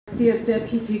dear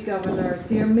Deputy Governor,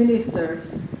 dear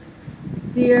Ministers,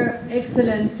 dear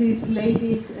Excellencies,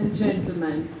 ladies and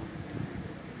gentlemen.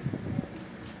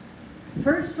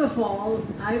 First of all,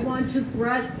 I want to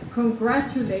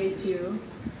congratulate you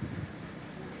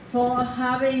for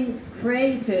having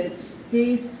created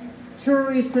this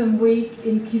Tourism Week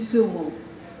in Kisumu.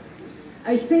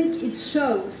 I think it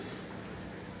shows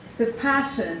the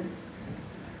passion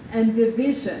and the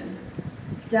vision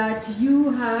that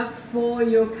you have for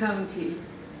your county.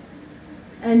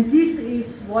 And this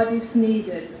is what is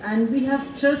needed. And we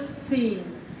have just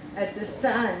seen at the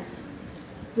stands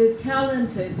the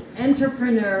talented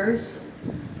entrepreneurs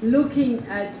looking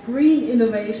at green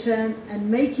innovation and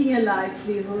making a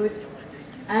livelihood.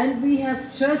 And we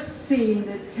have just seen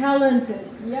the talented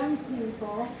young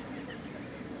people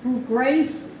who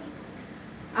graced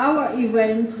our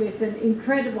event with an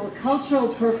incredible cultural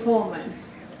performance.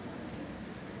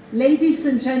 Ladies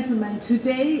and gentlemen,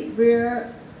 today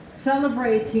we're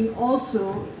celebrating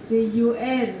also the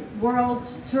UN World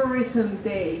Tourism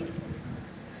Day.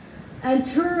 And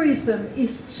tourism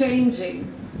is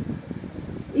changing.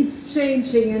 It's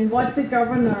changing, and what the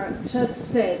governor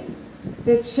just said,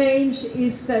 the change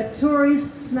is that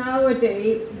tourists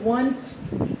nowadays want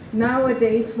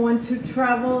to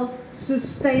travel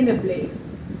sustainably.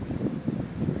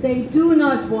 They do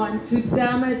not want to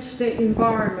damage the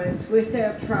environment with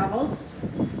their travels.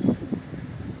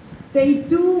 They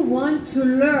do want to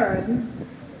learn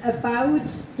about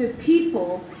the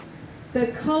people, the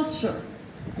culture,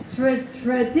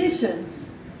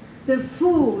 traditions, the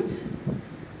food,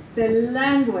 the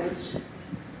language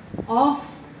of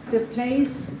the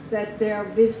place that they're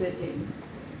visiting.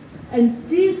 And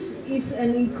this is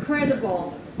an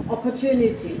incredible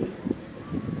opportunity.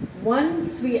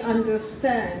 Once we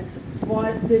understand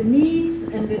what the needs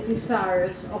and the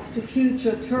desires of the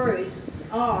future tourists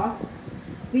are,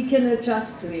 we can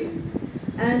adjust to it.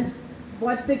 And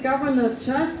what the governor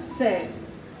just said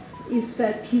is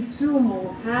that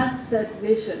Kisumu has that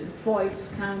vision for its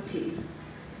county.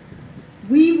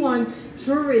 We want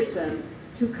tourism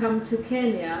to come to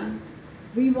Kenya.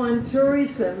 We want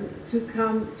tourism to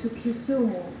come to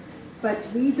Kisumu. But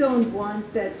we don't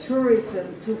want that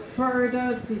tourism to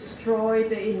further destroy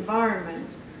the environment.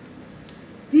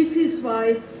 This is why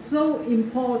it's so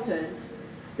important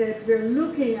that we're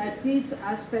looking at these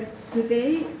aspects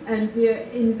today, and we're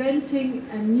inventing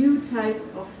a new type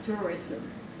of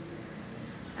tourism.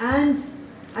 And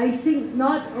I think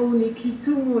not only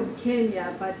Kisumu in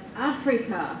Kenya, but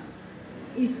Africa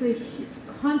is a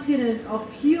continent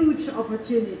of huge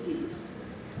opportunities.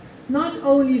 Not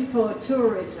only for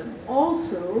tourism,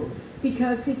 also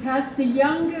because it has the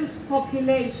youngest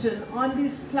population on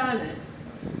this planet.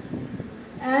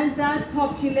 And that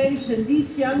population,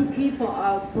 these young people,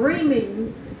 are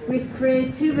brimming with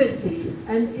creativity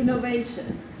and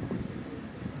innovation.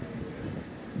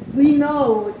 We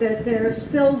know that there are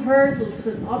still hurdles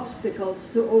and obstacles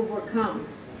to overcome.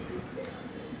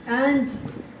 And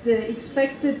the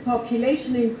expected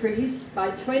population increase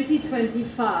by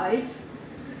 2025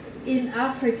 in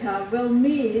Africa will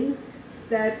mean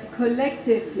that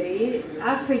collectively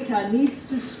Africa needs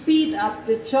to speed up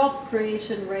the job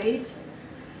creation rate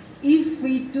if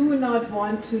we do not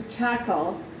want to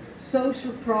tackle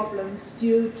social problems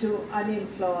due to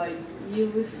unemployed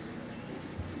youth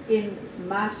in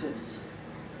masses.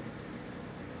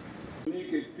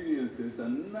 Unique experiences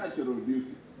and natural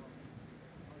beauty.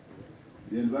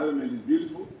 The environment is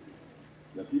beautiful,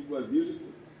 the people are beautiful,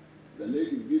 the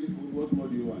lake is beautiful. What more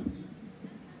do you want?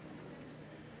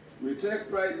 We take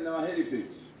pride in our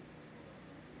heritage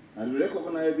and we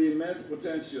recognize the immense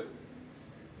potential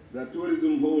that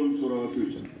tourism holds for our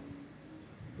future.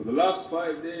 For the last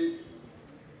 5 days,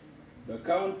 the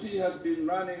county has been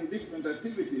running different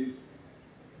activities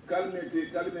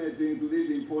culminating to this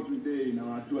important day in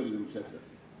our tourism sector.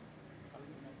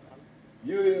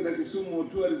 During the Kisumu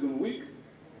Tourism Week,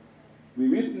 we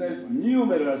witnessed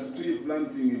numerous tree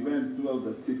planting events throughout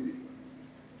the city.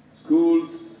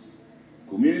 Schools,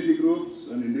 community groups,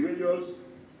 and individuals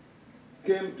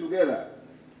came together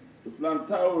to plant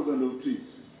thousands of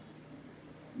trees,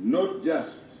 not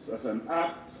just as an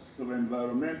act of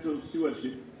environmental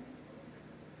stewardship,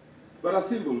 but a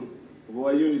symbol of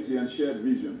our unity and shared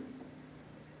vision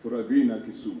for a greener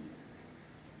Kisumu.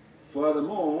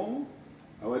 Furthermore,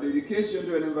 our dedication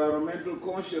to an environmental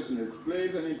consciousness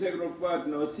plays an integral part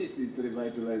in our city's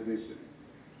revitalization.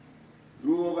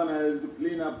 Through organized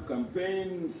cleanup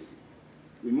campaigns,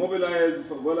 we mobilized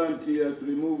for volunteers to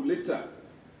remove litter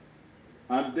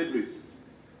and debris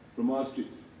from our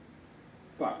streets,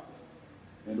 parks,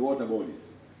 and water bodies.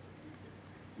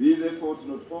 These efforts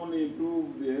not only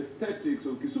improve the aesthetics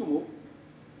of Kisumu,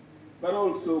 but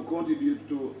also contribute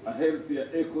to a healthier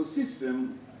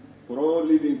ecosystem for all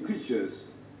living creatures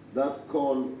that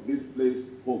call this place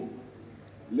home.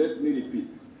 Let me repeat.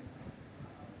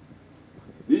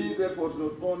 These efforts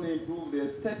not only improve the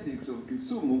aesthetics of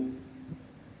Kisumu,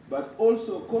 but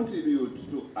also contribute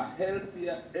to a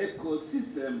healthier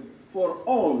ecosystem for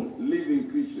all living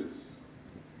creatures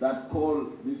that call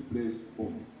this place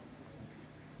home.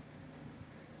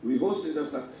 We hosted a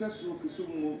successful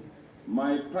Kisumu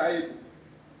My Pride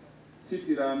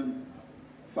City Run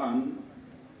Fun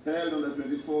held on the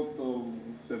 24th of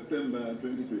September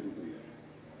 2023.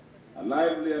 A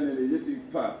lively and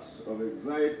energetic part of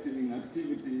exciting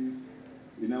activities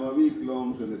in our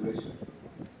week-long celebration.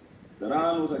 The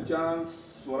run was a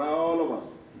chance for all of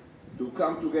us to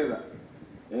come together,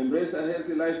 embrace a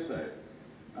healthy lifestyle,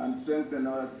 and strengthen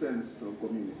our sense of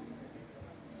community.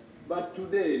 But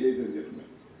today, ladies and gentlemen,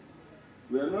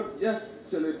 we are not just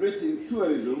celebrating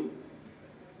tourism,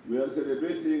 we are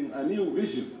celebrating a new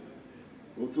vision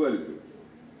of tourism.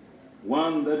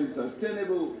 One that is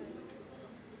sustainable,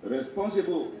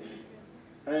 responsible,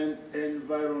 and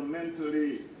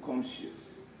environmentally conscious.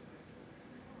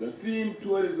 The theme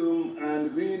tourism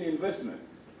and green investments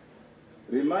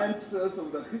reminds us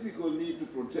of the critical need to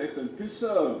protect and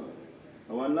preserve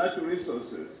our natural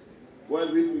resources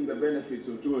while reaping the benefits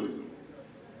of tourism.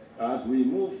 As we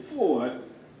move forward,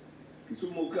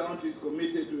 Kisumu County is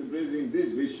committed to embracing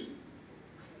this vision.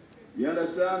 We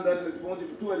understand that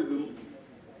responsible tourism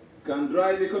can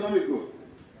drive economic growth,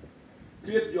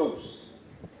 create jobs,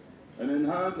 and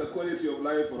enhance the quality of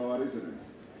life for our residents.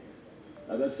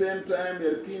 At the same time, we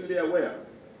are keenly aware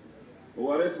of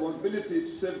our responsibility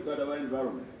to safeguard our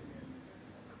environment.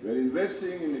 We are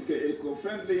investing in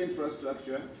eco-friendly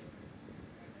infrastructure,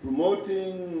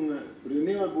 promoting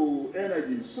renewable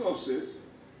energy sources,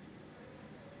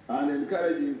 and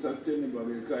encouraging sustainable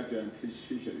agriculture and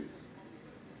fisheries.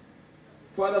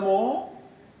 Furthermore,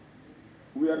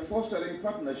 we are fostering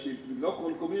partnerships with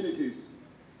local communities,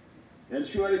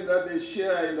 ensuring that they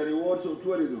share in the rewards of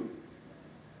tourism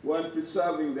while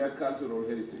preserving their cultural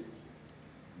heritage.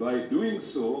 By doing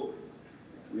so,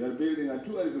 we are building a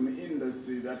tourism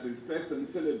industry that respects and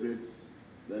celebrates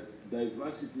the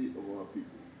diversity of our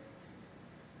people.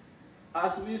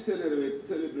 As we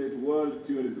celebrate World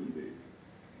Tourism Day,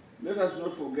 let us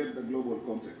not forget the global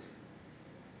context.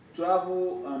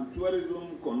 Travel and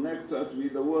tourism connect us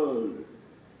with the world,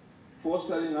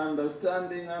 fostering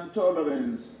understanding and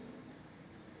tolerance.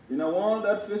 In a world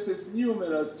that faces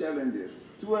numerous challenges,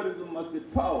 tourism has the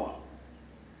power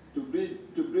to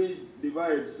bridge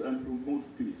divides and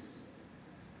promote peace.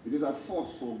 It is a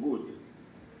force for good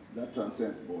that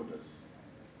transcends borders.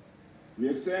 We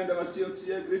extend our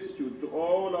sincere gratitude to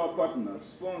all our partners,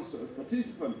 sponsors,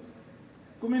 participants,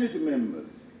 community members,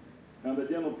 and the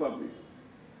general public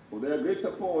for their great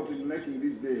support in making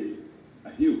this day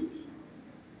a huge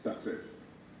success.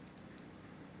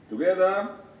 Together,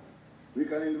 we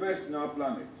can invest in our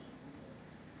planet,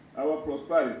 our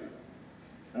prosperity,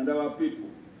 and our people,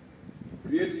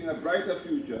 creating a brighter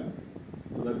future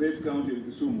for the great county of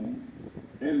Kisumu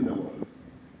and the world.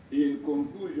 In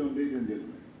conclusion, ladies and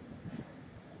gentlemen,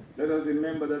 let us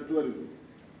remember that tourism,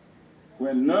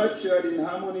 when nurtured in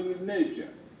harmony with nature,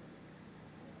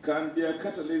 can be a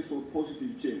catalyst for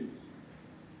positive change.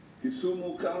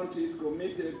 Kisumu County is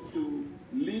committed to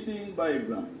leading by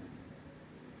example,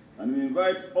 and we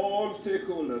invite all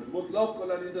stakeholders, both local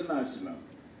and international,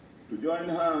 to join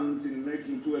hands in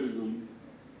making tourism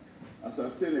a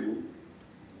sustainable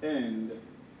and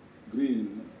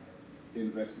green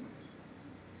investment.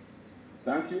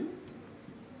 Thank you,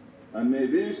 and may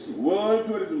this World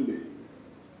Tourism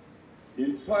Day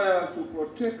inspire us to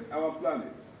protect our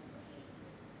planet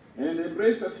and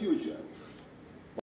embrace a future